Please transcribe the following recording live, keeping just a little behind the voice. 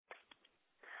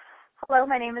Hello,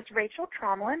 my name is Rachel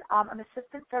Tromlin. I'm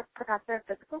Assistant Professor of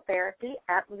Physical Therapy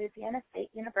at Louisiana State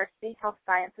University Health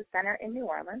Sciences Center in New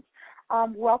Orleans.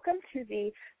 Welcome to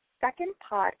the second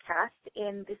podcast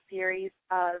in the series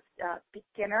of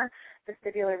beginner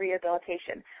vestibular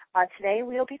rehabilitation. Today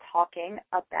we'll be talking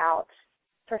about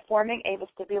performing a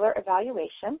vestibular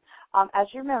evaluation. As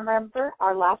you remember,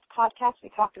 our last podcast we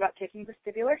talked about taking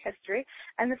vestibular history,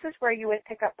 and this is where you would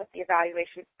pick up with the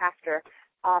evaluation after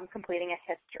completing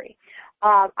a history.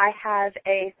 I have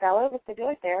a fellow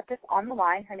vestibular therapist on the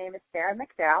line. Her name is Sarah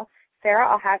McDowell. Sarah,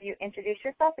 I'll have you introduce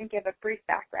yourself and give a brief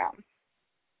background.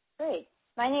 Great.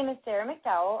 My name is Sarah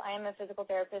McDowell. I am a physical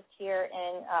therapist here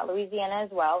in Louisiana as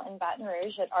well, in Baton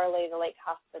Rouge at Our Lady of the Lake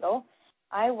Hospital.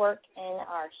 I work in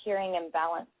our Hearing and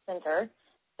Balance Center,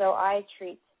 so I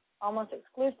treat almost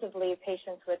exclusively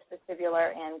patients with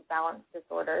vestibular and balance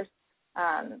disorders.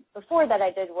 Before that,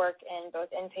 I did work in both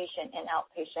inpatient and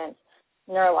outpatient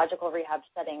neurological rehab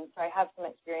settings, so I have some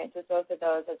experience with both of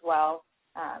those as well.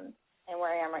 And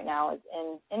where I am right now is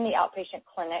in the outpatient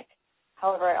clinic.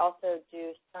 However, I also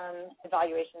do some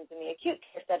evaluations in the acute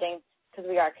care setting because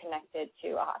we are connected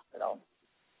to a hospital.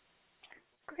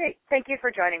 Great. Thank you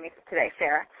for joining me today,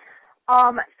 Sarah.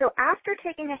 So after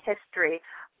taking a history,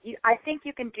 I think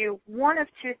you can do one of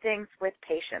two things with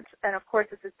patients, and of course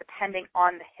this is depending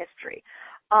on the history.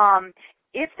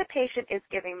 If the patient is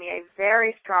giving me a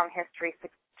very strong history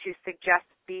to suggest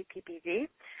BPPV,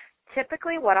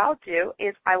 typically what I'll do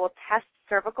is I will test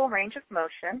cervical range of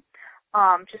motion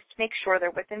just to make sure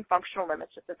they're within functional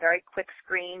limits. Just a very quick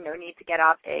screen, no need to get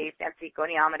out a fancy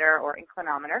goniometer or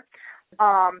inclinometer.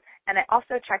 And I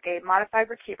also check a modified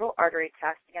vertebral artery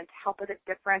test, again, to help with a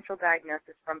differential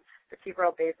diagnosis from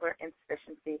vertebral basilar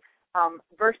insufficiency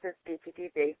versus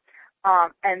BPPV.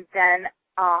 And then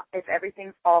if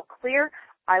everything's all clear,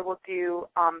 I will do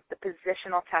the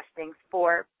positional testing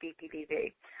for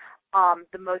BPPV.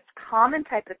 The most common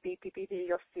type of BPPV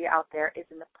you'll see out there is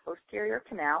in the posterior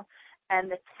canal,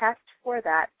 and the test for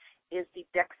that is the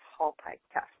Dix-Hallpike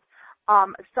test.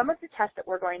 Some of the tests that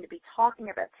we're going to be talking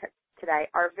about today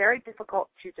are very difficult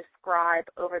to describe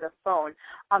over the phone.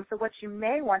 So what you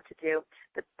may want to do,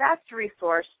 the best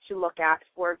resource to look at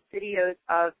for videos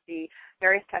of the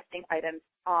various testing items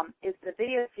is the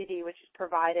video CD, which is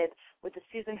provided with the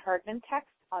Susan Herdman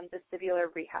text on vestibular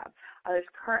rehab. There's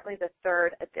currently the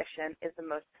third edition is the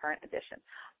most current edition.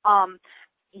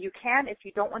 You can, if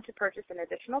you don't want to purchase an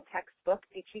additional textbook,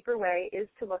 the cheaper way is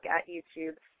to look at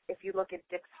YouTube. If you look at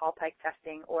Dix-Hallpike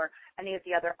testing or any of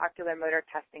the other ocular motor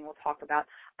testing we'll talk about.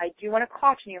 I do want to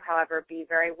caution you, however, be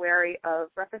very wary of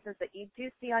references that you do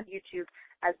see on YouTube,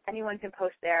 as anyone can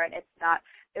post there, and it's not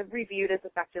reviewed as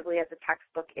effectively as a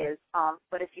textbook is.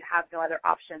 But if you have no other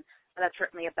option, that's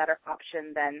certainly a better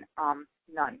option than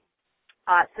none.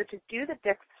 So to do the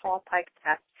Dix-Hallpike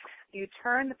test, you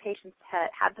turn the patient's head,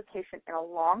 have the patient in a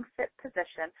long sit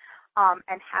position,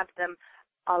 and have them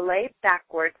lay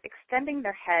backwards, extending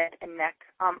their head and neck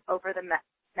over the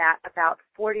mat about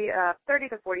 30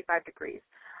 to 45 degrees.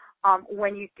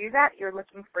 When you do that, you're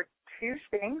looking for two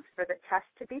things for the test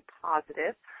to be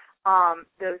positive.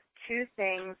 Those two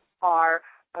things are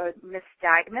a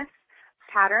nystagmus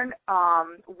pattern,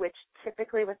 which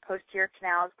typically with posterior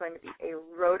canal is going to be a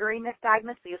rotary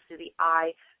nystagmus, so you'll see the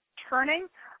eye turning,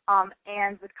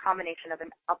 and with combination of an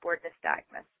upward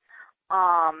nystagmus.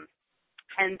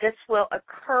 And this will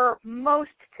occur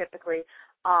most typically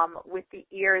with the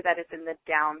ear that is in the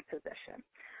down position.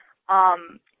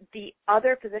 The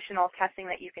other positional testing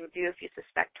that you can do if you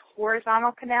suspect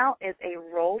horizontal canal is a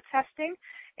roll testing,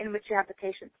 in which you have the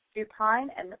patient supine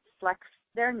and flex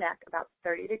their neck about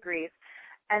 30 degrees.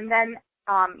 And then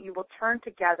you will turn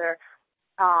together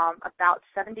about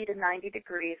 70 to 90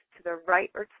 degrees to the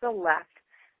right or to the left.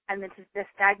 And then to the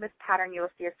nystagmus pattern you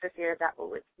will see associated that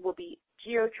will be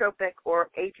geotropic or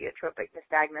agiotropic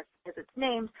nystagmus as it's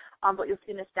named, but you'll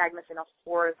see nystagmus in a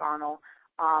horizontal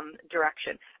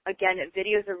direction. Again,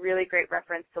 video is a really great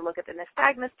reference to look at the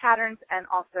nystagmus patterns and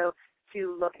also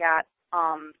to look at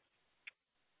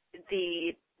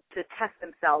the tests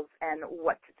themselves and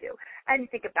what to do. And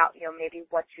think about, maybe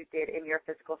what you did in your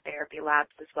physical therapy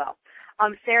labs as well.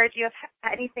 Sarah, do you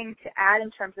have anything to add in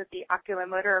terms of the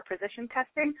oculomotor or position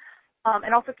testing?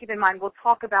 And also keep in mind, we'll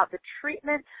talk about the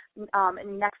treatment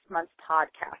in next month's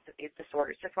podcast of these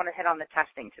disorders. Just want to hit on the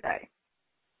testing today.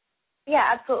 Yeah,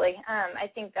 absolutely. I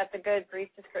think that's a good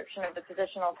brief description of the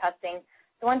positional testing.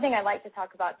 The one thing I'd like to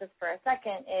talk about just for a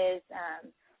second is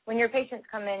when your patients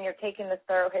come in, you're taking this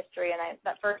thorough history, and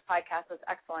that first podcast was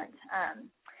excellent.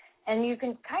 And you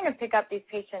can kind of pick up these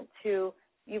patients who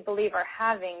you believe are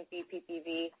having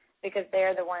BPPV because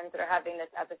they're the ones that are having this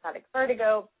episodic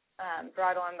vertigo,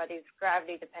 brought on by these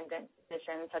gravity-dependent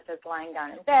positions, such as lying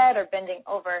down in bed or bending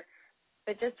over.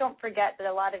 But just don't forget that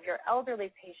a lot of your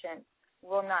elderly patients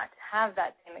will not have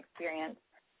that same experience.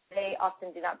 They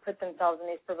often do not put themselves in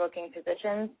these provoking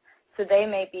positions, so they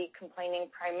may be complaining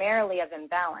primarily of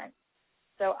imbalance.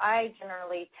 So I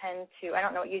generally tend to, I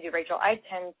don't know what you do, Rachel, I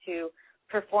tend to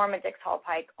perform a Dix-Hall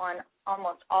Pike on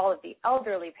almost all of the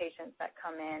elderly patients that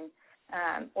come in,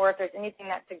 or if there's anything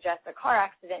that suggests a car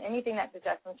accident, anything that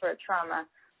suggests some sort of trauma,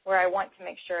 where I want to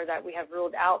make sure that we have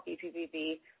ruled out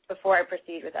BPPV before I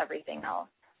proceed with everything else.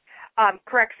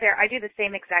 Correct, Sarah. I do the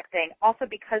same exact thing. Also,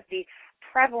 because the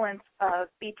prevalence of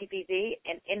BPPV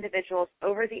in individuals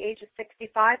over the age of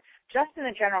 65, just in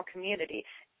the general community,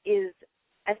 is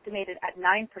estimated at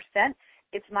 9%.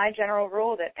 It's my general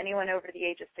rule that anyone over the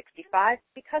age of 65,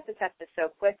 because the test is so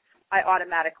quick, I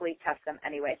automatically test them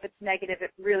anyway. If it's negative,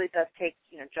 it really does take,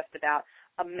 just about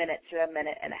a minute to a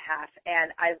minute and a half.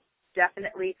 And I've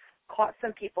definitely caught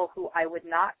some people who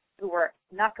were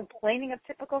not complaining of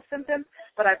typical symptoms,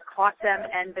 but I've caught them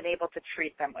and been able to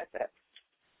treat them with it.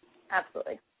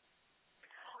 Absolutely.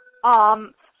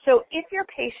 So if your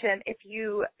patient, if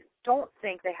you don't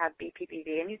think they have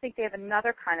BPPV and you think they have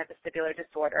another kind of vestibular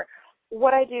disorder,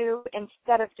 what I do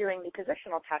instead of doing the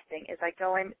positional testing is I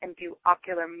go in and do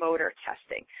ocular motor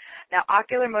testing. Now,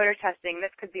 ocular motor testing,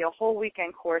 this could be a whole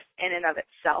weekend course in and of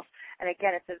itself. And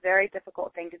again, it's a very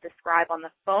difficult thing to describe on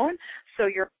the phone. So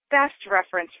your best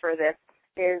reference for this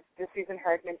is the Susan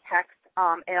Herdman text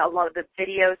and a lot of the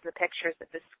videos, the pictures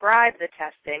that describe the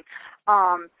testing.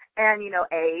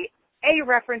 A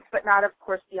reference, but not, of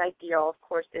course, the ideal, of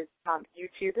course, is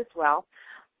YouTube as well.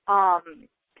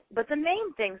 But the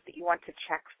main things that you want to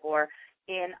check for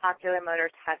in ocular motor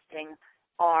testing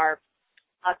are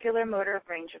ocular motor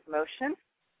range of motion,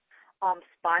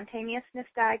 spontaneous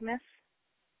nystagmus,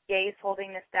 gaze holding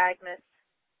nystagmus,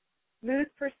 smooth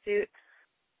pursuit,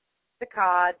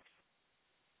 saccades,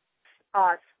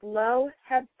 slow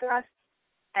head thrust,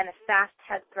 and a fast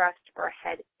head thrust or a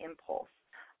head impulse.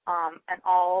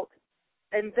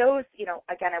 And those,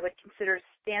 again, I would consider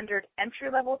standard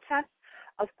entry-level tests.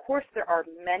 Of course, there are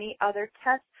many other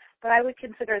tests, but I would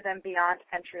consider them beyond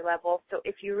entry level. So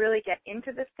if you really get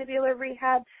into vestibular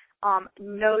rehab,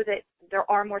 know that there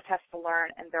are more tests to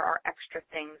learn and there are extra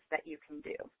things that you can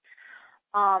do.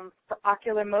 For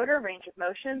ocular motor range of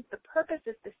motion, the purpose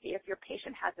is to see if your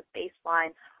patient has a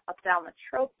baseline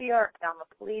ophthalmotropia or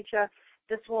ophthalmoplegia.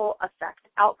 This will affect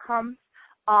outcomes.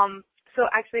 So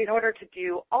actually, in order to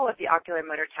do all of the ocular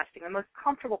motor testing, the most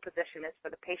comfortable position is for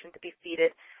the patient to be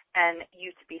seated and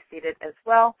you to be seated as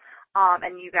well.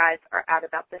 And you guys are at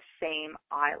about the same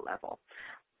eye level.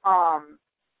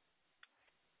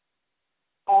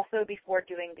 Also, before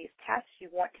doing these tests, you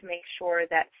want to make sure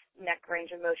that neck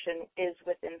range of motion is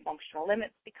within functional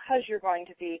limits because you're going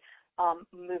to be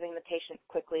moving the patient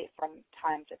quickly from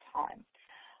time to time.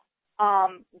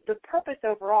 The purpose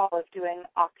overall of doing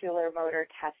ocular motor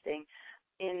testing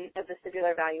in a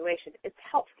vestibular evaluation is to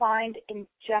help find in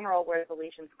general where the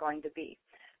lesion is going to be.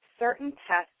 Certain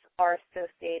tests are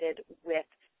associated with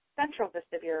central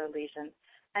vestibular lesions,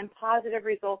 and positive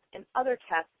results in other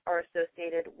tests are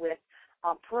associated with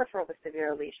peripheral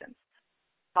vestibular lesions.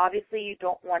 Obviously, you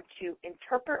don't want to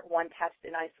interpret one test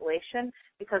in isolation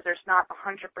because there's not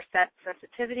 100%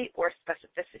 sensitivity or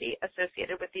specificity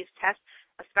associated with these tests,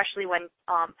 especially when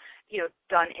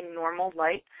done in normal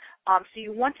light. So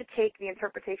you want to take the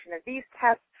interpretation of these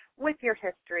tests with your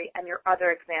history and your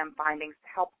other exam findings to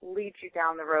help lead you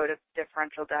down the road of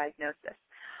differential diagnosis.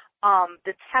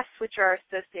 The tests which are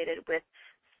associated with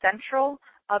central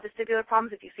vestibular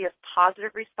problems, if you see a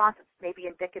positive response, it's maybe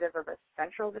indicative of a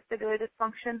central vestibular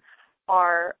dysfunction,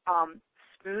 are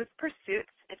smooth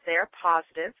pursuits if they are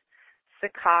positive,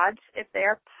 saccades if they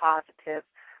are positive,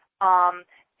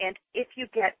 and if you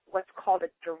get what's called a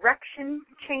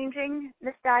direction-changing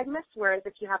nystagmus, whereas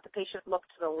if you have the patient look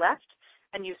to the left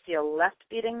and you see a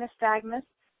left-beating nystagmus,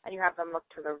 and you have them look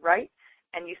to the right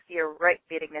and you see a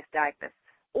right-beating nystagmus,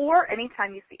 or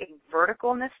anytime you see a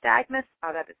vertical nystagmus,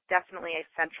 that is definitely a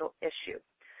central issue.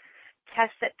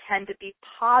 Tests that tend to be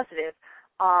positive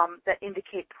that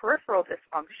indicate peripheral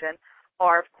dysfunction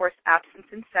are, of course, absence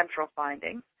in central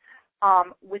findings.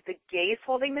 With the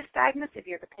gaze-holding nystagmus, if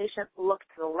you have the patient look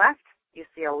to the left, you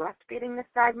see a left-beating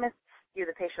nystagmus. You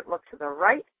have the patient look to the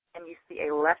right, and you see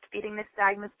a left-beating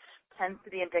nystagmus, tends to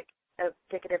be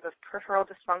indicative of peripheral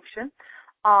dysfunction.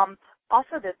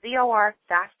 Also, the VOR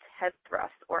fast head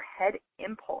thrust or head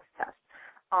impulse test,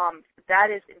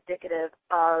 that is indicative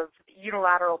of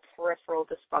unilateral peripheral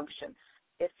dysfunction.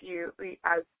 If you,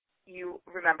 as you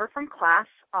remember from class,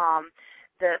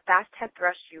 the fast head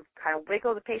thrust, you kind of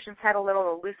wiggle the patient's head a little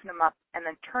to loosen them up and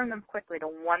then turn them quickly to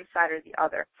one side or the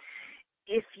other.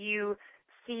 If you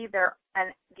see and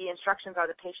the instructions are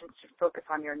the patients to focus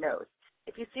on your nose.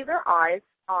 If you see their eyes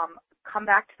come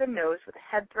back to the nose with a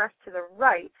head thrust to the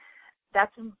right,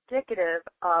 that's indicative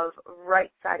of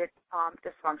right-sided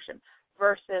dysfunction,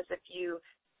 versus if you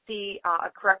see a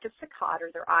corrective saccade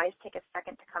or their eyes take a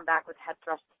second to come back with head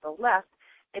thrust to the left,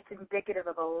 it's indicative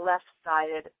of a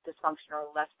left-sided dysfunction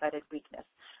or left-sided weakness.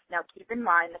 Now, keep in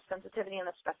mind the sensitivity and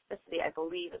the specificity, I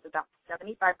believe, is about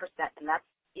 75%, and that's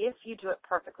if you do it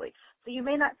perfectly. So you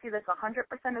may not see this 100%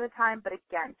 of the time, but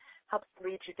again, helps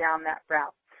lead you down that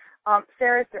route.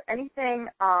 Sarah, is there anything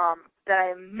that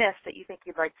I missed that you think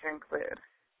you'd like to include?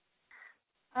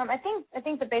 I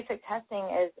think the basic testing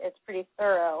is pretty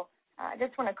thorough. I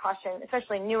just want to caution,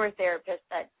 especially newer therapists,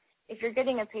 that if you're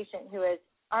getting a patient who has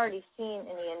already seen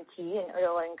an ENT, an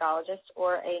otolaryngologist,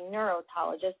 or a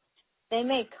neurotologist, they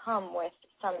may come with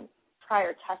some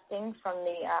prior testing from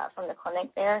the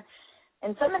clinic there.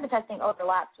 And some of the testing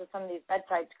overlaps with some of these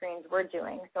bedside screens we're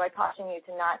doing. So I caution you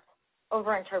to not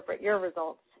overinterpret your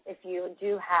results if you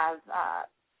do have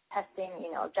testing,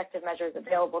 objective measures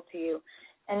available to you.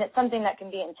 And it's something that can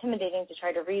be intimidating to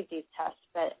try to read these tests,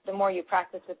 but the more you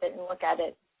practice with it and look at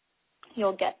it,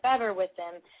 you'll get better with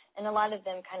them, and a lot of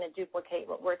them kind of duplicate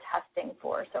what we're testing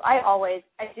for. So I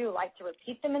do like to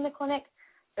repeat them in the clinic,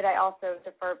 but I also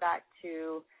defer back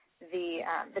to the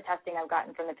testing I've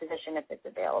gotten from the physician if it's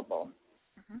available.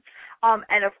 Mm-hmm.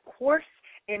 And of course,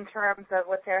 in terms of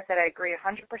what Sarah said, I agree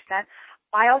 100%.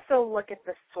 I also look at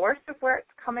the source of where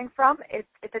it's coming from. If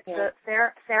it's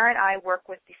Sarah and I work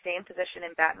with the same physician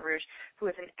in Baton Rouge, who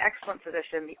is an excellent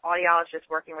physician. The audiologists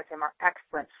working with him are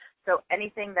excellent. So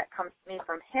anything that comes to me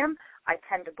from him, I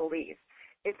tend to believe.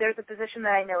 If there's a physician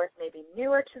that I know is maybe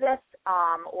newer to this,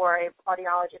 or an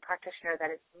audiology practitioner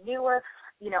that is newer,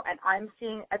 and I'm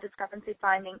seeing a discrepancy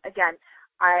finding, again,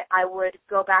 I would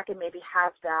go back and maybe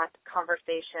have that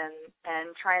conversation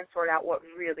and try and sort out what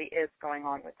really is going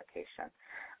on with the patient.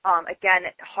 Again,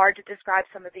 hard to describe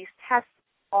some of these tests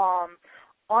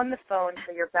on the phone,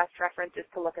 so your best reference is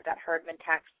to look at that Herdman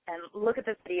text and look at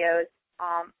the videos,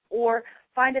 or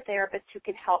find a therapist who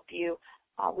can help you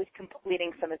with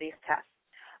completing some of these tests.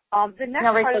 The next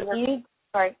now, part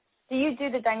Rachel, do you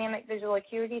do the dynamic visual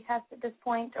acuity test at this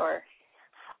point, or?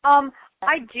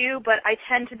 I do, but I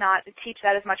tend to not teach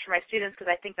that as much for my students because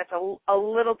I think that's a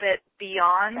little bit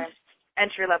beyond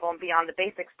entry level and beyond the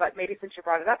basics. But maybe since you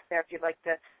brought it up, Sarah, if you'd like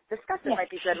to discuss it,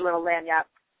 might be good, a little lanyard.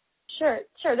 Sure.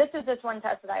 This is just one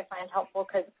test that I find helpful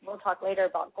because we'll talk later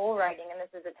about goal writing, and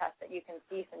this is a test that you can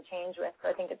see some change with, so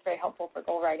I think it's very helpful for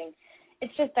goal writing.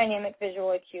 It's just dynamic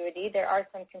visual acuity. There are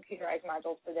some computerized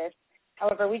modules for this.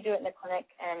 However, we do it in the clinic,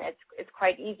 and it's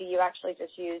quite easy. You actually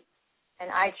just use an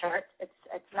eye chart.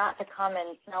 It's not the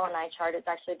common Snellen eye chart. It's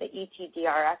actually the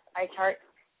ETDRS eye chart,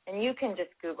 and you can just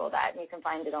Google that, and you can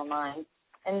find it online.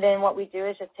 And then what we do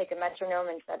is just take a metronome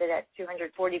and set it at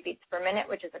 240 beats per minute,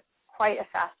 which is quite a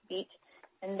fast beat.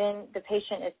 And then the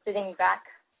patient is sitting back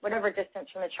whatever distance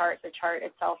from the chart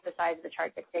itself, the size of the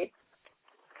chart dictates,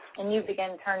 and you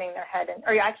begin turning their head.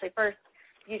 First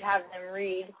you'd have them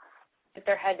read with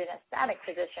their head in a static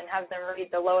position, have them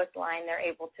read the lowest line they're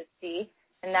able to see,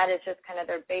 and that is just kind of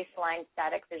their baseline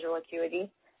static visual acuity.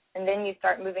 And then you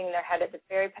start moving their head at this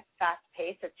very fast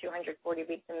pace of 240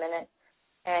 beats a minute,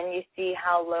 and you see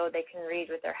how low they can read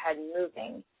with their head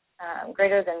moving.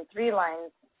 Greater than 3 lines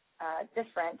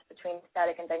difference between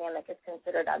static and dynamic is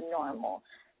considered abnormal.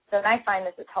 So I find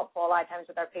this is helpful a lot of times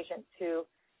with our patients who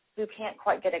can't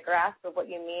quite get a grasp of what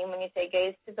you mean when you say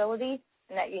gaze stability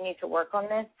and that you need to work on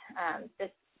this.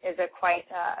 This is quite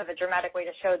of a dramatic way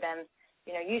to show them,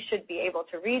 you should be able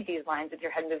to read these lines with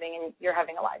your head moving, and you're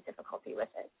having a lot of difficulty with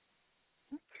it.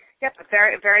 Yep,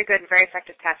 very, very good and very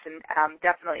effective test, and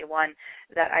definitely one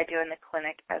that I do in the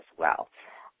clinic as well.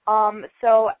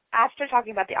 So after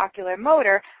talking about the ocular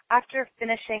motor, after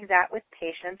finishing that with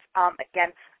patients,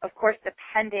 again, of course,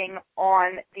 depending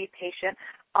on the patient,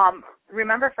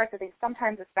 remember first, I think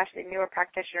sometimes, especially newer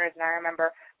practitioners, and I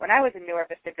remember when I was a newer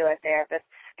vestibular therapist,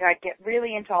 I'd get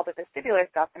really into all the vestibular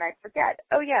stuff, and I'd forget,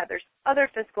 there's other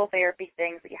physical therapy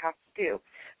things that you have to do.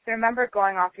 So remember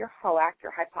going off your HOAC,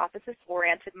 your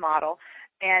hypothesis-oriented model,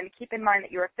 and keep in mind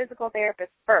that you're a physical therapist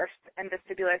first and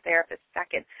vestibular therapist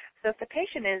second. So if the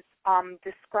patient is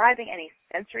describing any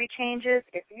sensory changes,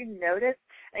 if you notice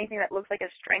anything that looks like a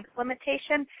strength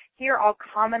limitation. Here I'll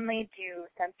commonly do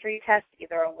sensory tests,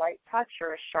 either a light touch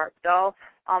or a sharp dull,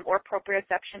 or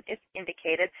proprioception if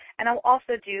indicated. And I'll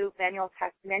also do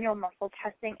manual muscle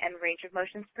testing and range of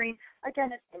motion screen,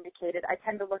 again, if indicated. I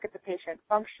tend to look at the patient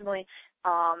functionally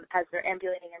as they're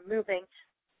ambulating and moving.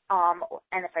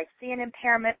 And if I see an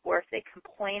impairment or if they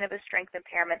complain of a strength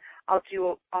impairment,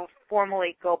 I'll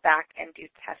formally go back and do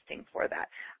testing for that,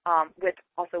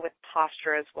 also with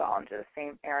posture as well into the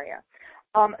same area.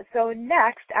 So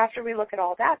next, after we look at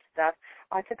all that stuff,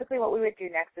 typically what we would do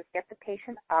next is get the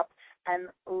patient up and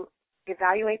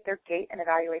evaluate their gait and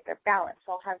evaluate their balance.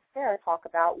 So I'll have Sarah talk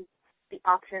about the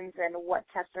options and what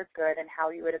tests are good and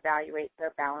how you would evaluate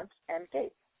their balance and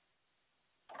gait.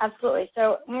 Absolutely.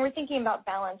 So when we're thinking about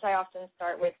balance, I often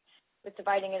start with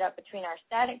dividing it up between our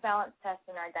static balance test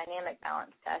and our dynamic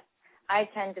balance test. I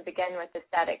tend to begin with the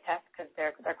static test because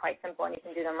they're quite simple and you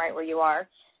can do them right where you are.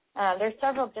 There's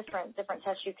several different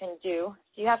tests you can do.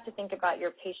 So you have to think about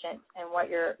your patient and what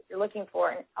you're looking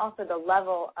for, and also the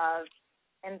level of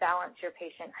imbalance your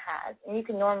patient has. And you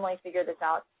can normally figure this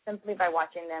out simply by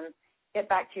watching them get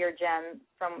back to your gym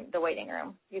from the waiting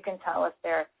room. You can tell if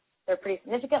they're pretty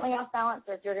significantly off balance,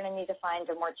 or if you're going to need to find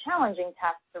a more challenging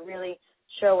test to really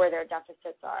show where their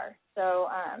deficits are. So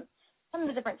some of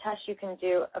the different tests you can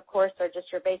do, of course, are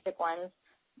just your basic ones.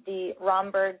 The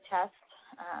Romberg test,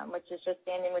 which is just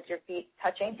standing with your feet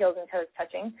touching, heels and toes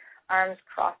touching, arms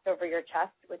crossed over your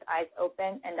chest with eyes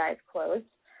open and eyes closed.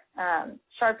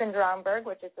 Sharpened Romberg,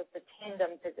 which is just a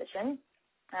tandem position.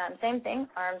 Same thing,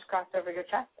 arms crossed over your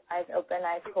chest, eyes open,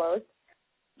 eyes closed.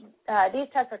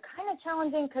 These tests are kind of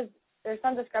challenging because there's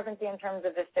some discrepancy in terms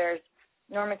of if there's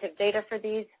normative data for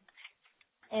these,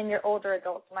 and your older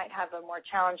adults might have a more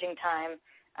challenging time.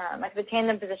 Like the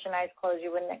tandem position, eyes closed,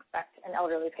 you wouldn't expect an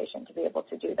elderly patient to be able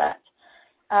to do that.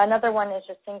 Another one is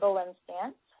just single limb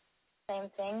stance. Same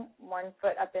thing, 1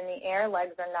 foot up in the air,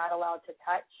 legs are not allowed to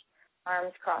touch,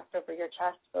 arms crossed over your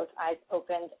chest, both eyes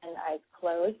opened and eyes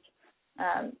closed.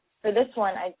 For this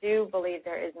one, I do believe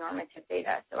there is normative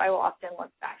data, so I will often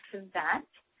look back to that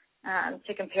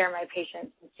to compare my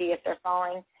patients and see if they're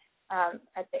falling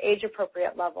at the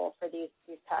age-appropriate level for these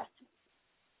tests.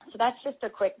 So that's just a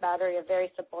quick battery of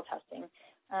very simple testing.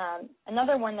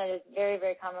 Another one that is very,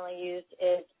 very commonly used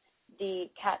is the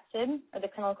CAT-SID, or the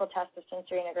Clinical Test of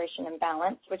Sensory Integration and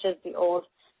Balance, which is the old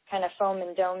kind of foam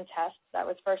and dome test that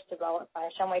was first developed by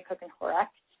Shumway, Cook, and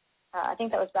Horak. I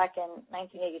think that was back in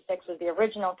 1986 was the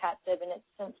original CAT-SID, and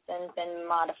it's since then been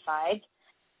modified.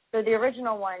 So the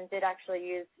original one did actually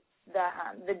use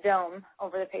the dome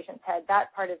over the patient's head.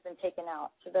 That part has been taken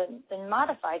out. So the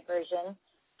modified version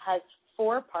has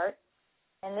 4 parts,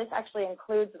 and this actually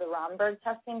includes the Romberg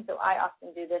testing. So I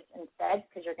often do this instead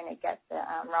because you're going to get the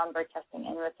Romberg testing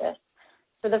in with this.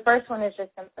 So the first one is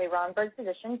just simply Romberg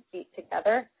position, feet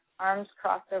together, arms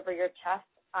crossed over your chest,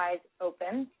 eyes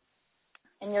open,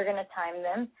 and you're going to time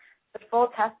them. The full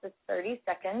test is 30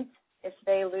 seconds. If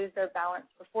they lose their balance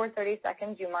before 30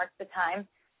 seconds, you mark the time,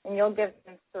 and you'll give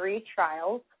them 3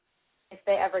 trials. If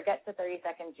they ever get to 30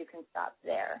 seconds, you can stop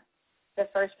there. The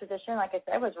first position, like I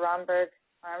said, was Romberg,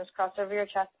 arms crossed over your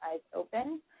chest, eyes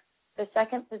open. The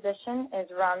second position is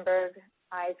Romberg,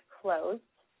 eyes closed.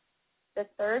 The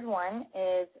third one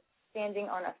is standing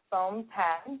on a foam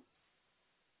pad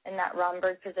in that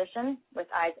Romberg position with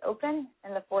eyes open.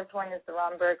 And the fourth one is the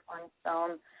Romberg on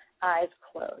foam, eyes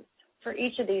closed. For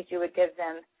each of these, you would give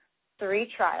them 3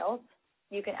 trials.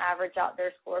 You can average out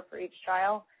their score for each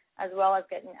trial, as well as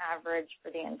get an average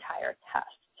for the entire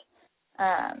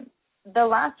test. The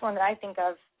last one that I think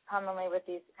of commonly with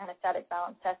these kind of static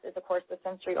balance tests is, of course, the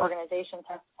sensory organization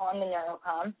test on the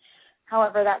NeuroCom.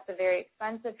 However, that's a very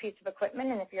expensive piece of equipment,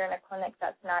 and if you're in a clinic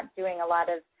that's not doing a lot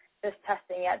of this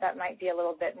testing yet, that might be a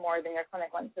little bit more than your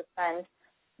clinic wants to spend.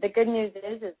 The good news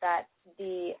is that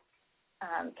the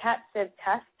CAT-SID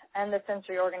test and the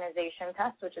sensory organization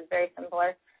test, which is very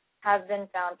similar, have been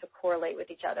found to correlate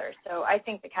with each other. So I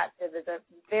think the CAT-SID is a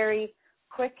very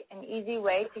quick and easy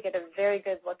way to get a very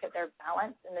good look at their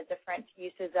balance and the different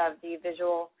uses of the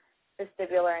visual,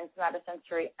 vestibular, and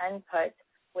somatosensory input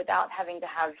without having to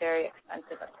have very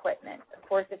expensive equipment. Of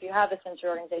course, if you have a sensory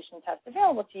organization test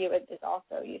available to you, it is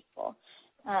also useful.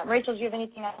 Rachel, do you have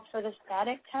anything else for the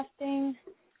static testing?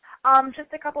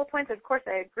 Just a couple of points. Of course,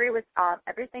 I agree with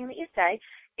everything that you say.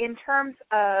 In terms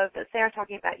of Sarah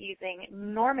talking about using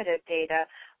normative data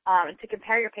to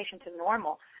compare your patient to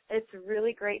normal, it's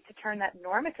really great to turn that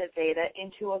normative data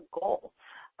into a goal.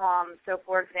 So,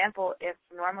 for example, if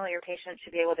normally your patient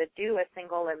should be able to do a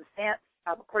single limb stance,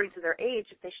 according to their age,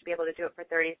 if they should be able to do it for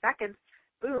 30 seconds,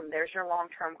 boom, there's your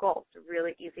long-term goals. It's a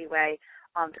really easy way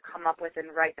to come up with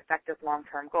and write effective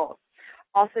long-term goals.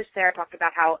 Also, Sarah talked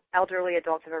about how elderly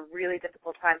adults have a really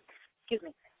difficult time,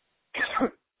 in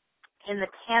the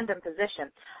tandem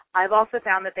position. I've also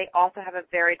found that they also have a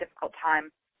very difficult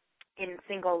time in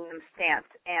single limb stance,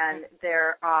 and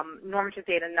their normative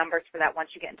data numbers for that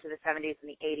once you get into the 70s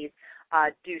and the 80s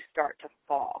do start to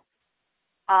fall.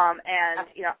 And,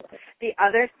 you know, the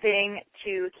other thing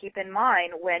to keep in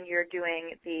mind when you're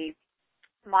doing the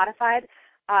modified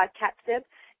CAT-SIB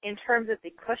in terms of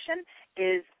the cushion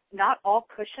is not all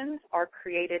cushions are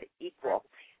created equal.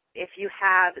 If you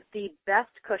have the best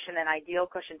cushion and ideal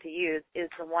cushion to use is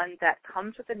the one that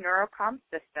comes with a NeuroCom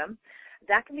system.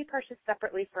 That can be purchased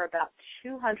separately for about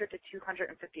 $200 to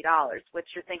 $250,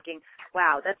 which you're thinking,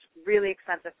 wow, that's really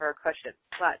expensive for a cushion.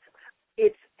 But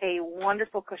it's a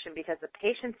wonderful cushion because the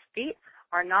patient's feet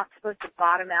are not supposed to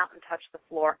bottom out and touch the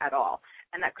floor at all.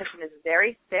 And that cushion is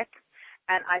very thick.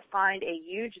 And I find a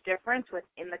huge difference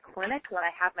within the clinic when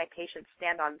I have my patients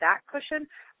stand on that cushion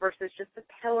versus just a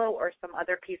pillow or some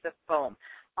other piece of foam.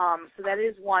 So that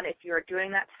is one, if you're doing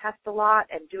that test a lot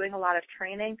and doing a lot of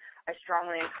training, I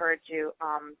strongly encourage you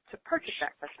to purchase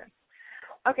that cushion.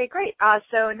 Okay, great.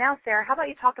 So now, Sarah, how about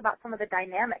you talk about some of the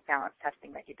dynamic balance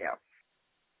testing that you do?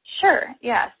 Sure,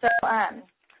 yeah. So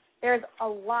there's a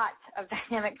lot of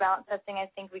dynamic balance testing. I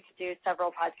think we could do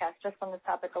several podcasts just on this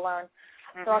topic alone.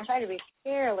 So I'll try to be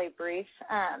fairly brief.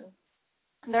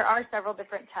 There are several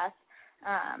different tests.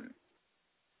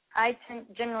 I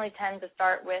generally tend to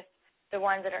start with the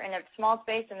ones that are in a small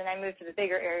space, and then I move to the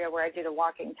bigger area where I do the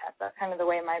walking test. That's kind of the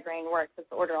way my brain works.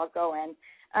 That's the order I'll go in.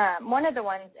 One of the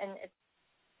ones, and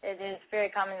it is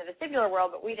very common in the vestibular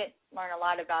world, but we didn't learn a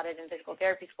lot about it in physical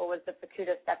therapy school, was the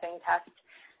Fukuda stepping test,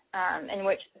 in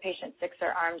which the patient sticks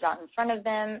their arms out in front of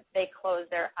them. They close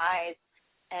their eyes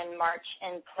and march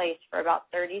in place for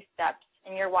about 30 steps,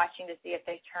 and you're watching to see if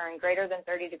they turn greater than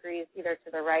 30 degrees either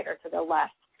to the right or to the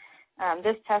left.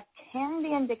 This test can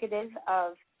be indicative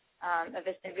of a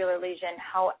vestibular lesion.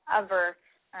 However,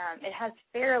 it has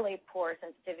fairly poor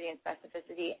sensitivity and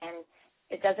specificity, and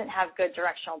it doesn't have good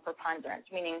directional preponderance,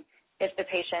 meaning if the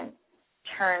patient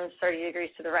turns 30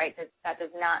 degrees to the right, that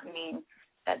does not mean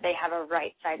that they have a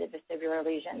right-sided vestibular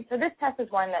lesion. So this test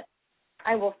is one that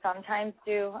I will sometimes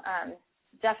do,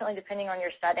 definitely depending on your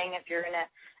setting. If you're in an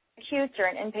acute or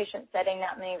an inpatient setting,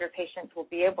 not many of your patients will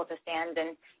be able to stand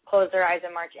and close their eyes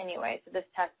and march anyway. So this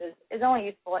test is only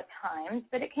useful at times,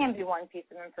 but it can be one piece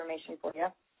of information for you.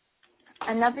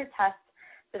 Another test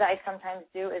that I sometimes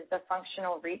do is the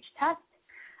functional reach test.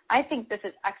 I think this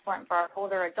is excellent for our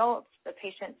older adults, the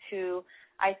patients who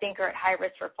I think are at high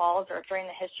risk for falls or during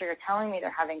the history are telling me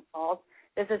they're having falls.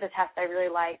 This is a test I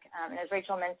really like. And as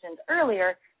Rachel mentioned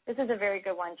earlier, this is a very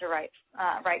good one to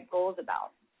write goals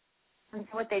about. And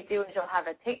so what they do is you'll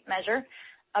have a tape measure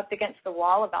up against the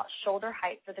wall about shoulder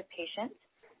height for the patient,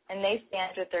 and they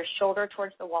stand with their shoulder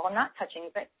towards the wall, not touching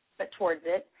but towards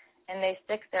it, and they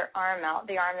stick their arm out,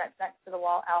 the arm that's next to the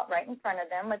wall, out right in front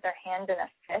of them with their hand in a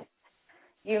fist.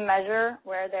 You measure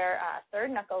where their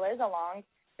third knuckle is along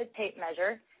the tape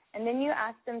measure, and then you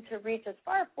ask them to reach as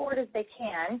far forward as they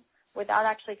can without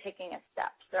actually taking a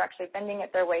step. They're actually bending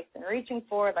at their waist and reaching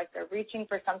forward like they're reaching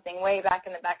for something way back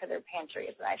in the back of their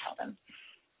pantry, is what I tell them.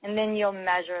 And then you'll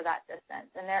measure that distance.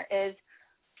 And there is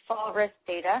fall risk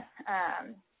data.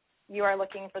 You are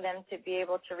looking for them to be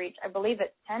able to reach, I believe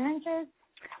it's 10 inches?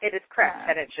 It is correct,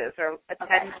 10 inches, or 10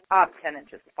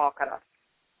 inches, the fall cutoff.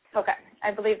 Okay.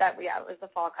 I believe that, it was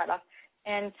the fall cutoff.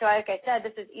 And so, like I said,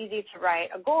 this is easy to write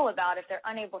a goal about. If they're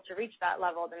unable to reach that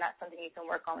level, then that's something you can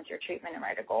work on with your treatment and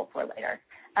write a goal for later.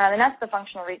 And that's the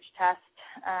functional reach test.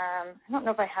 I don't know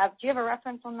if I have. Do you have a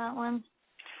reference on that one?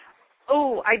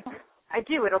 Oh, I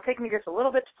do. It'll take me just a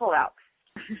little bit to pull out.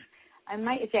 I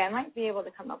might be able to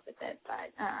come up with it,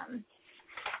 but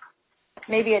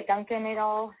maybe a Duncan et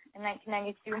al. In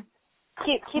 1992.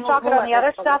 Keep talking on the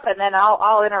other stuff, and then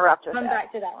I'll interrupt with Come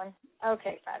back to that one.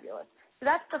 Okay, fabulous. So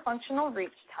that's the functional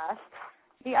reach test.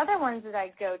 The other ones that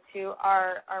I go to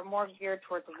are more geared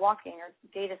towards walking or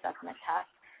gait assessment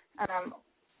tests.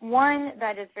 One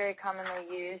that is very commonly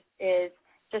used is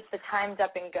just the timed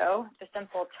up and go, the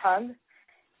simple tug.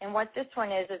 And what this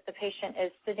one is the patient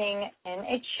is sitting in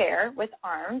a chair with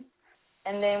arms,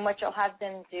 and then what you'll have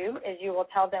them do is you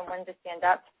will tell them when to stand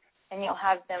up, and you'll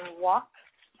have them walk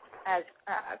as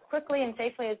quickly and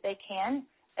safely as they can,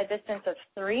 a distance of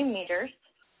 3 meters.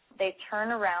 They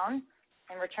turn around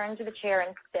and return to the chair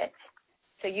and sit.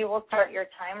 So you will start your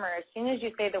timer as soon as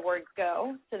you say the word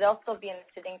go. So they'll still be in the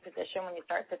sitting position when you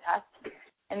start the test.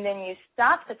 And then you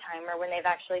stop the timer when they've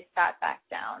actually sat back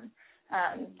down.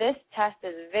 This test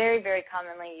is very, very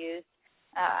commonly used,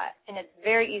 and it's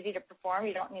very easy to perform.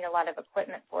 You don't need a lot of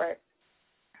equipment for it.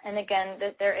 And again,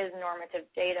 there is normative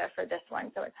data for this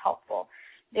one, so it's helpful.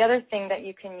 The other thing that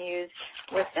you can use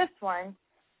with this one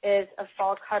is a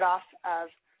fall cutoff of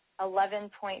 11.1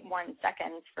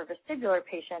 seconds for vestibular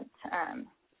patients.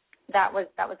 That was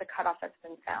a cutoff that's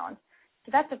been found. So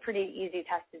that's a pretty easy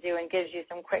test to do and gives you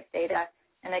some quick data,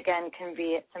 and again, can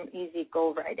be some easy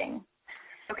goal writing.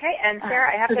 Okay, and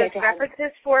Sarah, I have those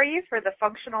references for you for the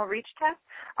functional reach test.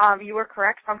 You were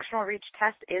correct. Functional reach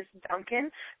test is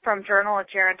Duncan from Journal of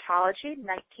Gerontology,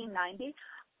 1990.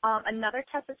 Another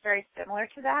test that's very similar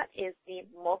to that is the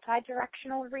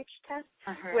multi-directional reach test,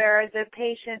 where the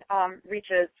patient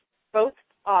reaches both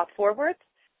forwards,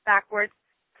 backwards,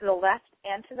 to the left,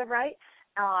 and to the right.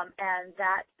 And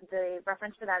that the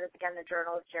reference for that is, again, the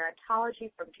Journal of Gerontology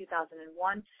from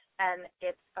 2001, and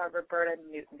it's Roberta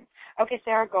Newton. Okay,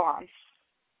 Sarah, go on.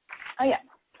 Oh, yeah.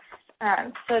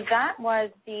 So that was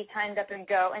the timed up and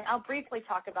go, and I'll briefly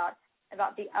talk about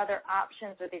the other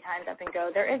options with the timed up and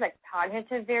go. There is a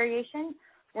cognitive variation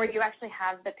where you actually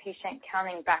have the patient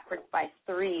counting backwards by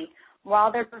 3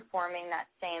 while they're performing that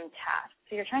same task.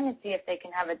 So you're trying to see if they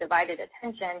can have a divided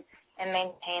attention and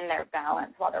maintain their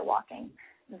balance while they're walking.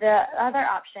 The other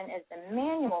option is the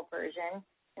manual version,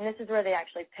 and this is where they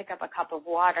actually pick up a cup of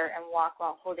water and walk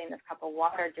while holding this cup of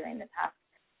water during the task.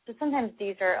 So sometimes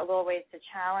these are a little ways to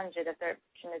challenge it. If their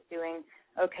patient is doing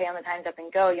okay on the timed up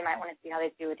and go, you might want to see how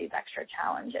they do with these extra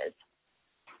challenges.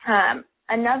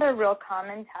 Another real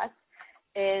common test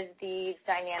is the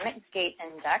dynamic gait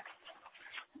index.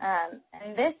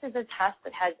 And this is a test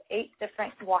that has 8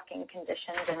 different walking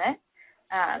conditions in it.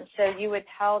 So you would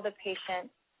tell the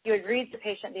patient, you would read the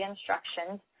patient the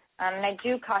instructions. And I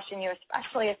do caution you,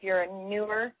 especially if you're a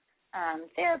newer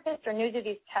therapist or new to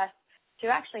these tests, to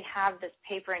actually have this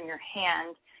paper in your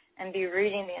hand and be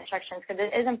reading the instructions, because it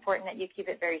is important that you keep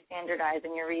it very standardized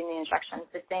and you're reading the instructions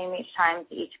the same each time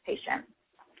to each patient.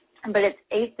 But it's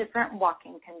 8 different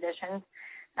walking conditions,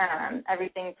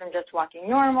 everything from just walking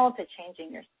normal to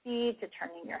changing your speed to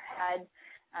turning your head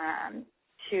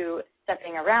to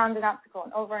stepping around an obstacle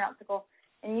and over an obstacle.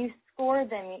 And you score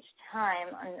them each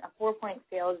time on a 4-point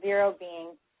scale, 0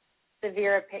 being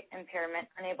severe impairment,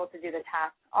 unable to do the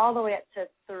task, all the way up to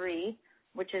 3,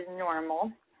 which is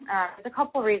normal. There's a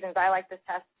couple of reasons I like this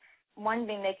test. One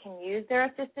being they can use their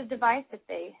assistive device if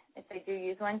they do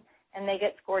use one, and they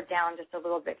get scored down just a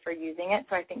little bit for using it,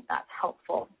 so I think that's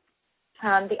helpful.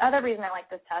 The other reason I like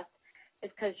this test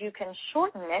is because you can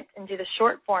shorten it and do the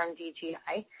short form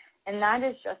DGI, and that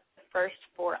is just the first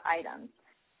 4 items.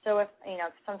 So if,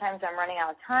 sometimes I'm running out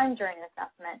of time during an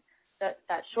assessment,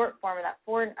 that short form of that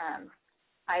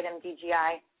 4-item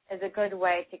DGI is a good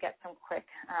way to get some quick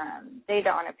data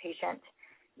on a patient.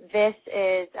 This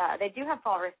is, they do have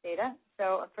fall risk data.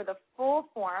 So for the full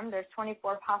form, there's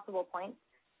 24 possible points.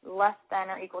 Less than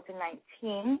or equal to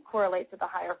 19 correlates with a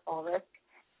higher fall risk.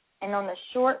 And on the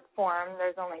short form,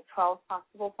 there's only 12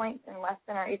 possible points, and less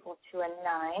than or equal to a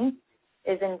 9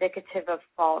 is indicative of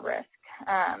fall risk.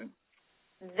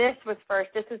 This was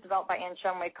developed by Anne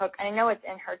Shumway Cook, and I know it's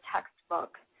in her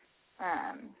textbook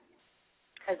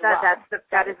as well.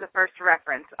 That is the first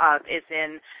reference. Is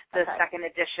in the second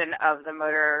edition of the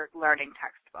Motor Learning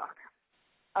textbook.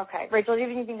 Okay. Rachel, do you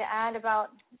have anything to add about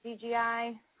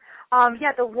DGI?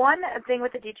 Yeah, the one thing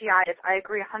with the DGI is I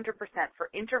agree 100%. For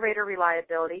inter-rater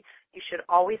reliability, you should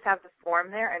always have the form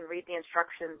there and read the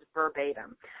instructions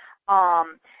verbatim.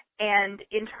 And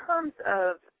in terms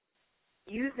of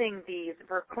using these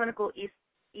for clinical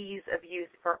ease of use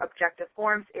for objective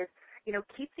forms is,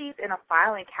 keep these in a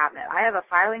filing cabinet. I have a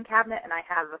filing cabinet, and I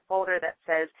have a folder that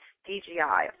says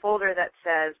DGI, a folder that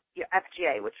says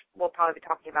FGA, which we'll probably be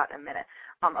talking about in a minute,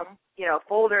 a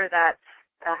folder that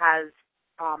has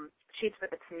sheets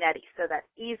with its neti, so that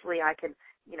easily I can,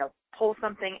 pull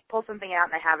something out,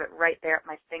 and I have it right there at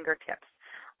my fingertips.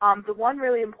 The one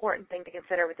really important thing to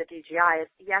consider with the DGI is,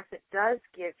 yes, it does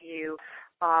give you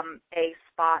a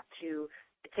spot to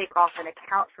take off an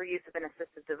account for use of an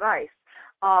assistive device.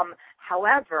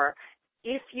 However,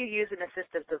 if you use an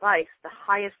assistive device, the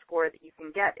highest score that you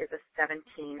can get is a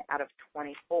 17 out of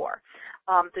 24.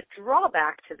 The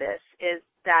drawback to this is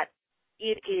that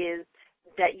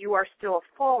that you are still a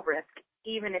fall risk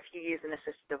even if you use an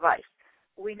assistive device.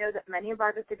 We know that many of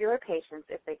our vestibular patients,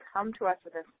 if they come to us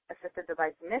with an assistive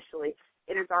device initially,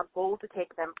 it is our goal to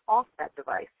take them off that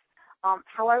device.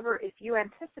 However, if you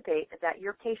anticipate that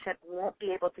your patient won't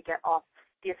be able to get off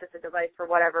the assistive device for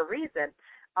whatever reason,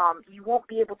 you won't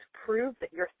be able to prove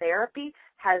that your therapy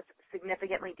has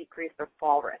significantly decreased their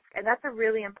fall risk. And that's a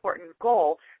really important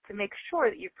goal to to make sure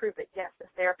that you prove that, yes,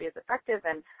 this therapy is effective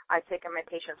and I've taken my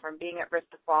patients from being at risk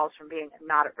of falls from being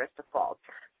not at risk of falls.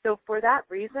 So for that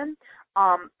reason,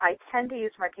 I tend to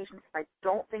use for my patients if I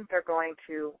don't think they're going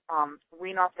to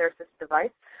wean off their assisted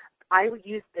device. I would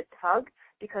use the tug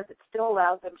because it still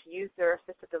allows them to use their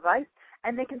assisted device,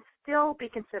 and they can still be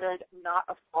considered not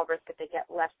a fall risk if they get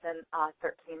less than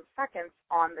 13 seconds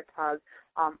on the tug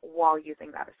while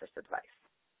using that assisted device.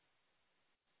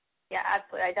 Yeah,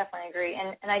 absolutely. I definitely agree.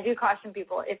 And I do caution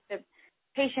people, if the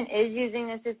patient is using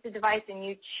an assisted device and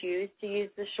you choose to use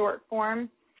the short form,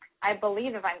 I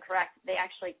believe, if I'm correct, they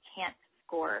actually can't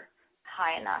score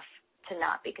high enough to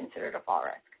not be considered a fall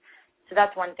risk. So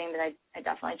that's one thing that I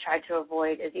definitely try to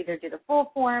avoid is either do the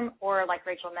full form or, like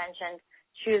Rachel mentioned,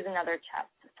 choose another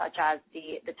test, such as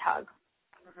the tug.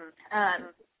 Mm-hmm.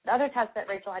 The other test that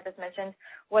Rachel had just mentioned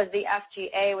was the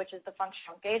FGA, which is the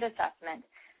Functional Gait Assessment.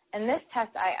 And this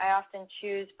test I often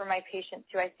choose for my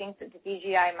patients who I think that the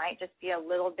DGI might just be a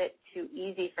little bit too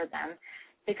easy for them,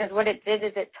 because what it did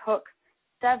is it took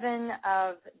 7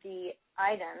 of the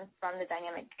items from the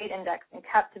Dynamic Gait Index and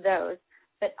kept those,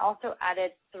 but also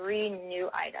added 3 new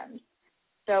items.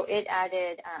 So it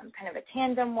added kind of a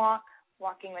tandem walk,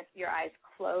 walking with your eyes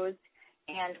closed,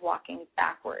 and walking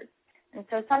backwards. And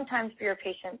so sometimes for your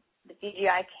patients, the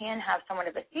DGI can have somewhat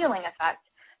of a ceiling effect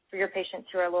for your patients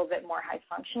who are a little bit more high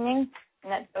functioning.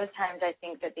 And at those times, I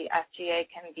think that the FGA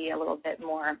can be a little bit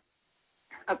more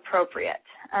appropriate.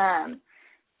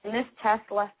 In this test,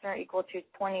 less than or equal to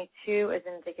 22 is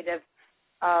indicative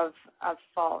of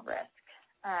fall risk.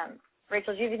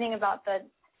 Rachel, do you have anything about the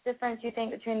difference you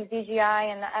think between the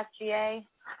DGI and the FGA?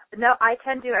 No, I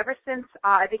tend to, ever since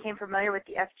I became familiar with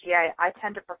the FGA, I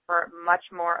tend to prefer much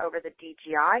more over the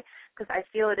DGI because I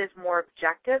feel it is more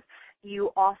objective.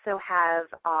 You also have,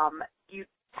 you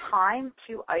time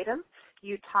 2 items.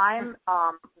 You time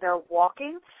their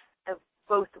walking,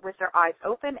 both with their eyes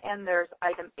open, and there's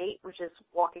item 8, which is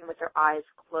walking with their eyes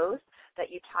closed,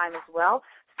 that you time as well.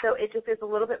 So it just is a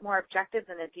little bit more objective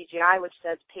than the DGI, which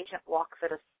says patient walks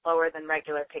at a slower than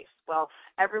regular pace. Well,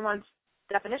 everyone's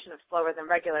definition of slower than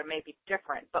regular may be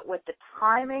different, but with the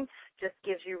timing just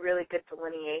gives you really good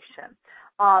delineation.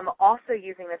 Also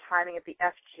using the timing of the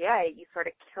FGA, you sort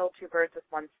of kill 2 birds with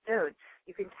 1 stone.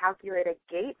 You can calculate a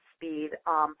gait speed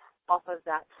off of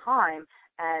that time,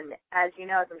 and as you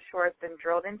know, as I'm sure it's been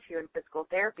drilled into you in physical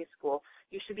therapy school,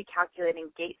 you should be calculating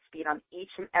gait speed on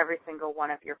each and every single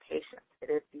one of your patients. It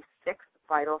is the 6th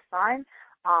vital sign,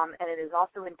 and it is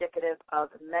also indicative of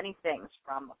many things,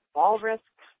 from fall risk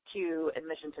to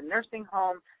admission to nursing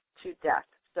home to death.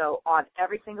 So on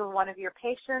every single one of your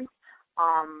patients,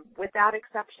 without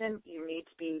exception, you need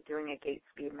to be doing a gait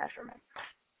speed measurement.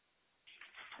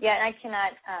 Yeah, and I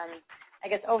cannot,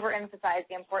 overemphasize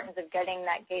the importance of getting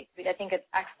that gait speed. I think it's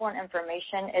excellent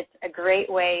information. It's a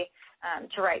great way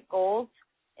to write goals.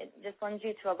 It just lends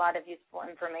you to a lot of useful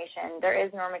information. There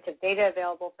is normative data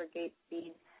available for gait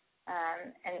speed,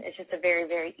 and it's just a very,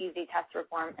 very easy test to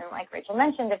perform. And like Rachel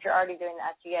mentioned, if you're already doing the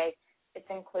FGA, it's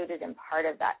included in part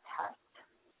of that test.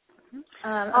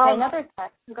 Another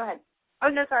test. Go ahead. Oh,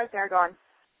 no, sorry, Sarah, go on.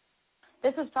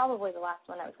 This is probably the last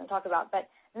one I was going to talk about, but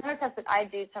another test that I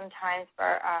do sometimes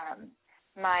for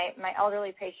my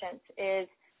elderly patients is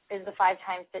the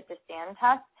 5-time sit to stand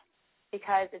test,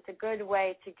 because it's a good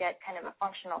way to get kind of a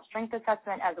functional strength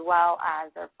assessment as well as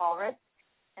their fall risk.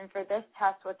 And for this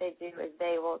test, what they do is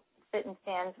they will sit and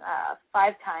stand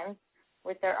 5 times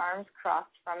with their arms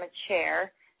crossed from a chair,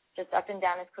 just up and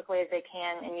down as quickly as they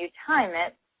can, and you time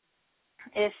it.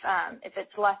 If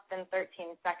it's less than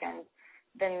 13 seconds,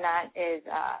 then that is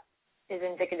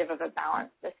indicative of a balance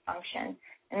dysfunction.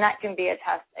 And that can be a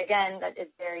test, again, that is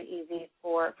very easy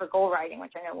for goal writing,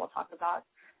 which I know we'll talk about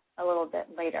a little bit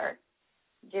later.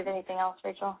 Do you have anything else,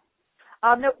 Rachel?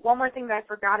 No, one more thing that I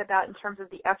forgot about in terms of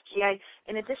the FGA.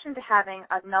 In addition to having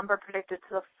a number predicted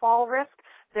to the fall risk,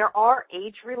 there are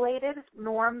age-related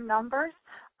norm numbers.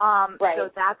 Right. So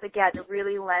that's, again,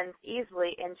 really lends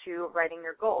easily into writing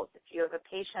your goals. If you have a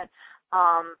patient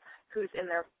who's in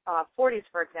their 40s,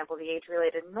 for example, the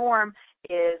age-related norm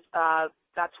is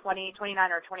about 29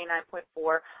 or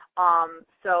 29.4.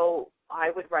 So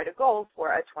I would write a goal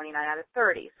for a 29 out of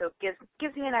 30. So it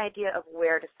gives you an idea of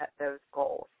where to set those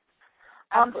goals.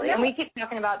 Absolutely. And we keep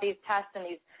talking about these tests and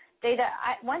these data.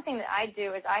 One thing that I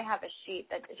do is I have a sheet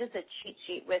that's just a cheat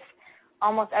sheet with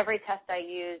almost every test I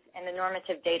use and the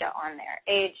normative data on there,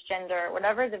 age, gender,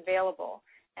 whatever is available.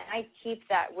 And I keep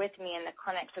that with me in the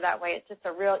clinic, so that way it's just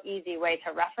a real easy way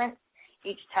to reference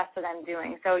each test that I'm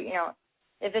doing. So,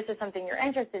 if this is something you're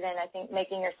interested in, I think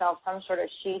making yourself some sort of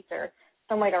sheet or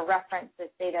some way to reference this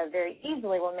data very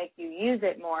easily will make you use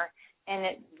it more and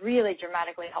it really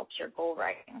dramatically helps your goal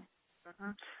writing.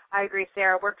 Mm-hmm. I agree,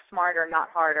 Sarah. Work smarter, not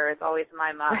harder is always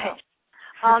my motto. Right.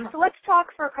 So let's talk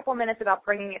for a couple minutes about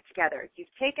bringing it together. You've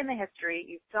taken the history.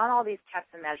 You've done all these tests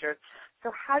and measures.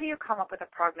 So how do you come up with a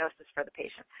prognosis for the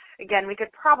patient? Again, we could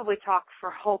probably talk for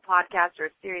a whole podcast or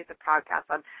a series of podcasts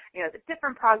on, the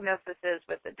different prognoses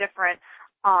with the different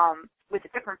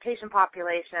patient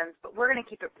populations, but we're going to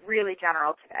keep it really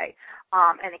general today.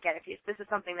 And again, if this is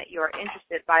something that you are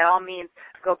interested, by all means,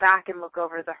 go back and look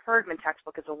over the Herdman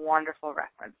textbook. It's a wonderful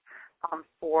reference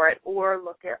for it, or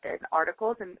look at in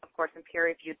articles and, of course, in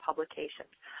peer-reviewed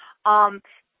publications.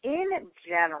 In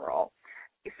general,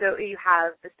 so you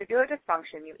have vestibular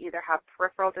dysfunction. You either have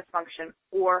peripheral dysfunction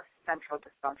or central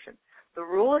dysfunction. The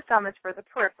rule of thumb is for the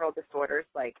peripheral disorders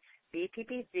like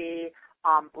BPPV,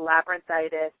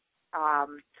 labyrinthitis,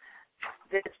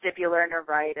 vestibular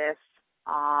neuritis,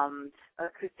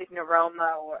 acoustic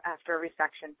neuroma, or after a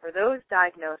resection. For those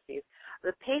diagnoses,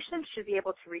 the patient should be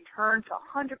able to return to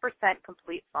 100%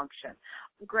 complete function.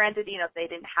 Granted, they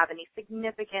didn't have any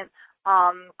significant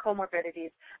comorbidities,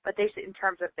 but they should, in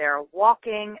terms of their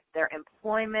walking, their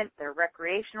employment, their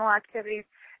recreational activities,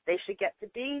 they should get to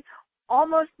be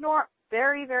almost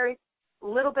very, very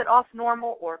little bit off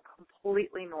normal or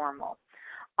completely normal.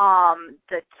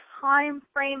 The time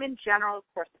frame in general, of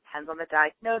course, depends on the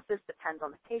diagnosis, depends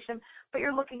on the patient, but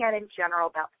you're looking at, in general,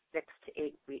 about 6 to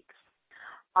 8 weeks.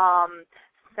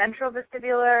 Central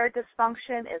vestibular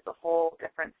dysfunction is a whole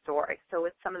different story. So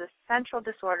with some of the central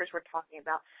disorders, we're talking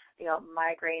about,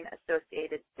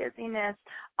 migraine-associated dizziness,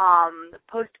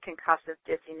 post-concussive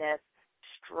dizziness,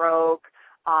 stroke,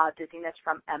 dizziness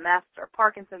from MS or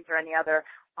Parkinson's or any other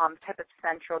type of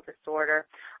central disorder.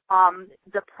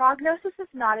 The prognosis is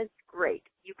not as great.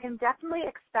 You can definitely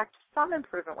expect some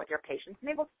improvement with your patients, and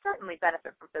they will certainly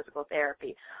benefit from physical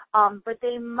therapy, but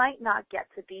they might not get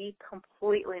to be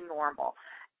completely normal.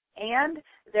 And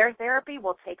their therapy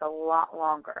will take a lot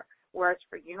longer. Whereas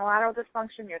for unilateral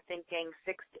dysfunction, you're thinking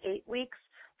 6 to 8 weeks.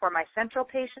 For my central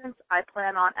patients, I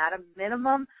plan on at a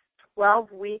minimum 12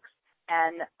 weeks.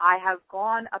 And I have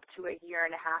gone up to a year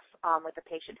and a half with a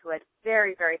patient who had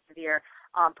very, very severe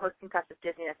post-concussive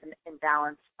dizziness and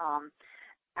imbalance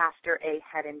after a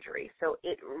head injury. So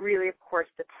it really, of course,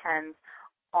 depends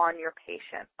on your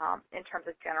patient in terms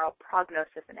of general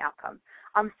prognosis and outcomes.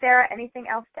 Sarah, anything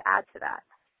else to add to that?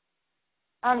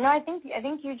 No, I think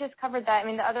you just covered that. I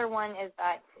mean, the other one is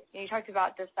that you talked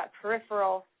about just that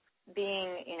peripheral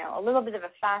being, a little bit of a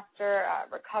faster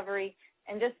recovery.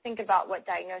 And just think about what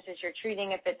diagnosis you're treating.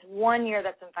 If it's 1 year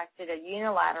that's infected, a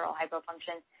unilateral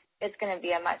hypofunction, it's going to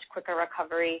be a much quicker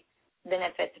recovery than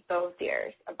if it's both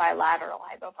years, a bilateral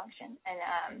hypofunction.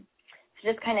 And so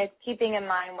just kind of keeping in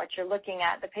mind what you're looking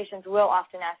at, the patients will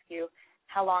often ask you,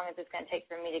 how long is this going to take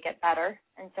for me to get better?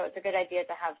 And so it's a good idea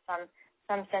to have some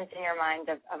sense in your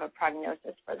mind of a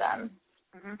prognosis for them.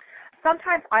 Mm-hmm.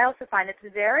 Sometimes I also find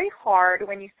it's very hard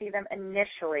when you see them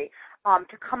initially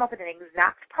to come up with an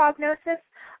exact prognosis.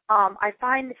 I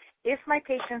find if my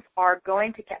patients are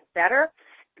going to get better,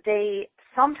 they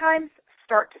sometimes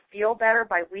start to feel better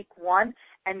by week 1,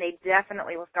 and they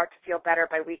definitely will start to feel better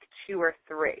by week 2 or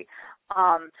 3.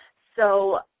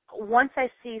 So once I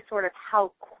see sort of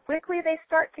how quickly they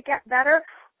start to get better,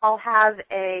 I'll have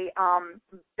a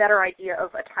better idea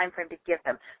of a time frame to give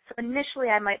them. So initially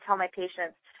I might tell my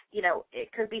patients,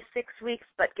 it could be 6 weeks,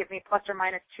 but give me plus or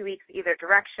minus 2 weeks either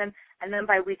direction. And then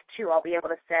by week 2, I'll be able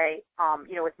to say,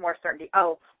 with more certainty,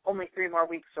 only 3 more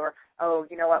weeks, or,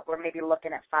 you know what, we're maybe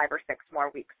looking at 5 or 6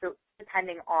 more weeks. So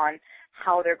depending on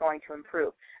how they're going to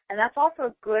improve. And that's also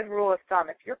a good rule of thumb.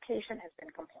 If your patient has been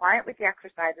compliant with the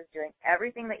exercises, doing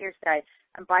everything that you're saying,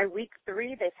 and by week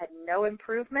 3 they've had no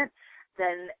improvement,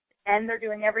 and they're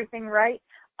doing everything right,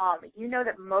 you know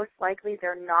that most likely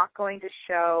they're not going to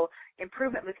show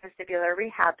improvement with vestibular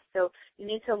rehab. So you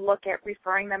need to look at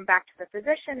referring them back to the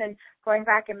physician and going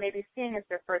back and maybe seeing is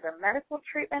there further medical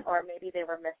treatment, or maybe they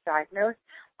were misdiagnosed.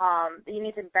 You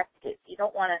need to investigate. You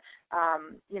don't want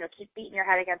to, keep beating your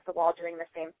head against the wall doing the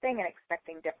same thing and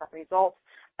expecting different results.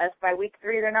 As by week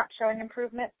 3 they're not showing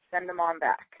improvement, send them on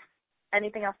back.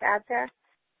 Anything else to add, Sarah?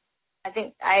 I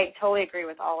think I totally agree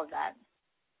with all of that.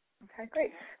 Okay,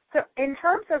 great. So in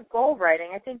terms of goal writing,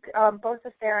 I think both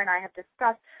Sarah and I have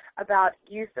discussed about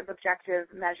use of objective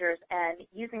measures and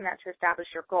using that to establish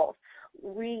your goals.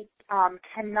 We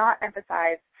cannot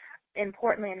emphasize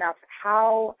importantly enough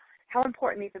how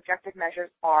important these objective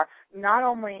measures are, not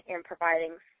only in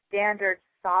providing standard,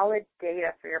 solid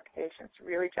data for your patients to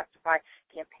really justify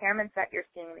the impairments that you're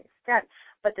seeing, the extent,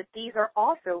 but that these are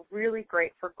also really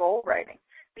great for goal writing.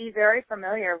 Be very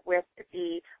familiar with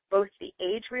both the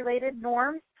age-related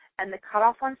norms and the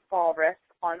cutoff on fall risk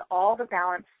on all the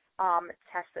balance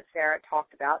tests that Sarah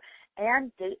talked about,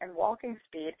 and gait and walking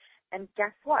speed. And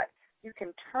guess what? You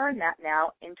can turn that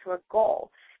now into a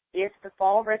goal. If the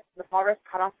fall risk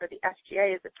cutoff for the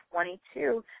SGA is a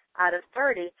 22 out of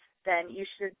 30, then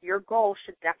your goal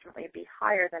should definitely be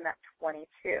higher than that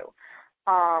 22.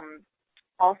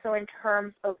 Also, in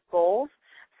terms of goals,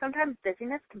 sometimes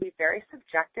dizziness can be very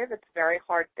subjective. It's a very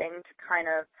hard thing to kind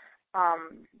of,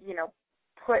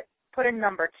 put a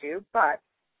number to, but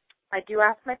I do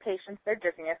ask my patients their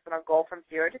dizziness on a goal from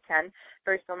 0 to 10,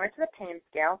 very similar to the pain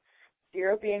scale,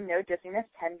 0 being no dizziness,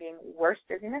 10 being worst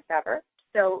dizziness ever.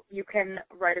 So you can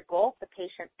write a goal. The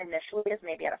patient initially is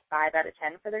maybe at a 5 out of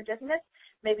 10 for their dizziness.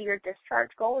 Maybe your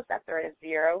discharge goal is that they're at a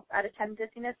 0 out of 10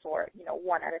 dizziness, or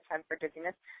 1 out of 10 for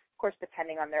dizziness, of course,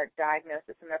 depending on their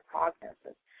diagnosis and their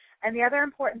prognosis. And the other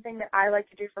important thing that I like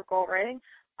to do for goal writing,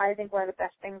 I think one of the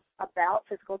best things about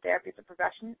physical therapy as a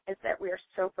profession is that we are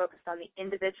so focused on the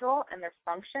individual and their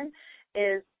function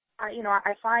is,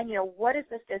 I find, what is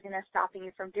this dizziness stopping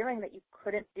you from doing that you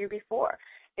couldn't do before?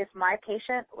 If my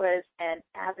patient was an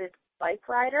avid bike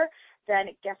rider, then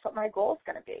guess what my goal is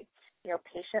going to be?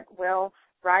 Patient will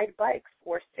ride bikes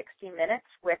for 60 minutes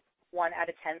with 1 out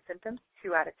of 10 symptoms,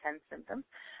 2 out of 10 symptoms.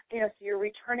 So you're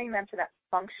returning them to that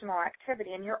functional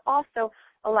activity, and you're also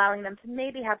allowing them to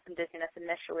maybe have some dizziness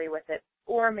initially with it,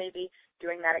 or maybe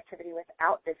doing that activity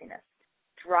without dizziness.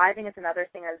 Driving is another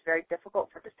thing that is very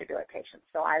difficult for vestibular patients,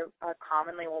 so I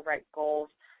commonly will write goals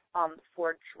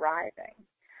for driving.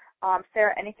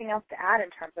 Sarah, anything else to add in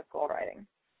terms of goal writing?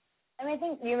 I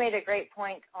think you made a great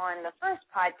point on the first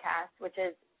podcast, which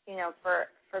is, for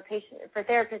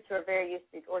therapists who are very used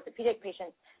to orthopedic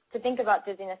patients, to think about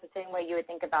dizziness the same way you would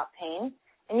think about pain.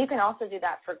 And you can also do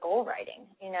that for goal writing,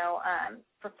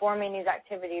 performing these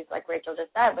activities, like Rachel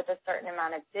just said, with a certain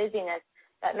amount of dizziness.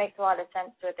 That makes a lot of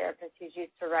sense to a therapist who's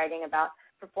used to writing about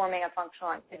performing a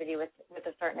functional activity with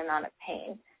a certain amount of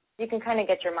pain. You can kind of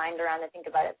get your mind around and think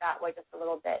about it that way just a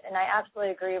little bit. And I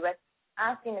absolutely agree with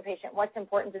asking the patient what's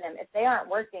important to them. If they aren't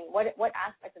working, what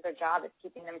aspect of their job is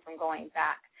keeping them from going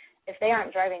back? If they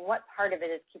aren't driving, what part of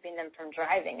it is keeping them from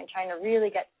driving? And trying to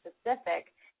really get specific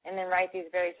and then write these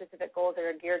very specific goals that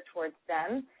are geared towards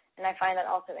them. And I find that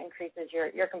also increases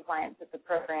your compliance with the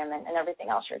program and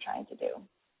everything else you're trying to do.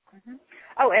 Mm-hmm.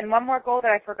 Oh, and one more goal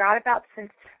that I forgot about,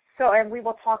 and we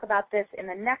will talk about this in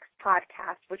the next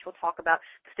podcast, which will talk about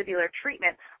vestibular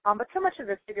treatment. But so much of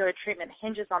the vestibular treatment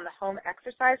hinges on the home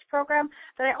exercise program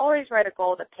that I always write a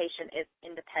goal the patient is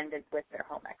independent with their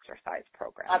home exercise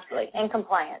program. Absolutely, and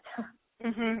compliant.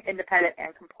 Mm-hmm. Independent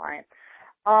and compliant.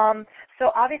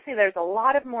 So obviously there's a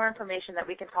lot of more information that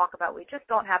we can talk about. We just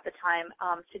don't have the time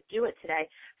to do it today.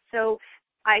 So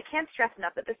I can't stress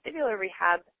enough that vestibular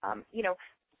rehab,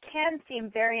 can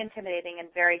seem very intimidating and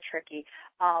very tricky,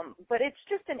 but it's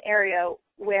just an area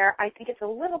where I think it's a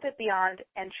little bit beyond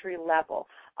entry level.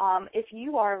 If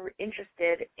you are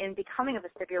interested in becoming a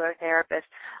vestibular therapist,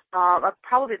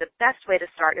 probably the best way to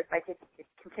start is by taking a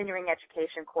continuing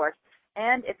education course,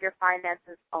 and if your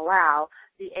finances allow,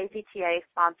 the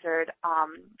APTA-sponsored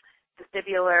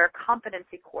vestibular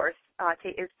competency course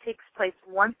takes place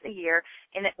once a year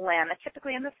in Atlanta,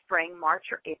 typically in the spring, March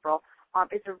or April.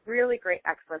 It's a really great,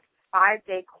 excellent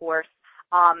 5-day course.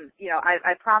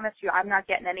 I promise you I'm not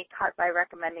getting any cut by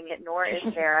recommending it, nor is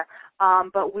Sarah.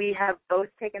 But we have both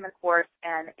taken the course,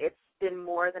 and it's been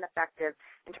more than effective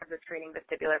in terms of treating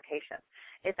vestibular patients.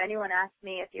 If anyone asks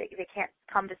me if they can't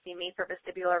come to see me for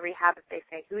vestibular rehab, if they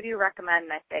say, who do you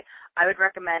recommend? And I say, I would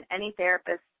recommend any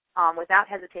therapist without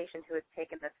hesitation who has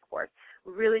taken this course.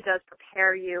 It really does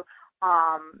prepare you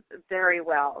very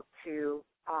well to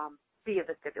be a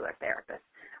vestibular therapist.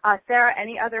 Sarah,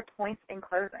 any other points in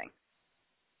closing?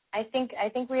 I think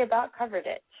we about covered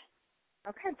it.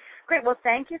 Okay, great. Well,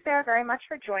 thank you, Sarah, very much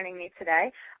for joining me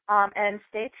today. And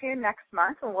stay tuned next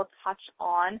month, and we'll touch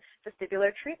on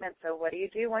vestibular treatment. So what do you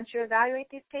do once you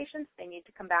evaluate these patients? They need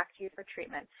to come back to you for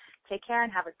treatment. Take care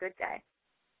and have a good day.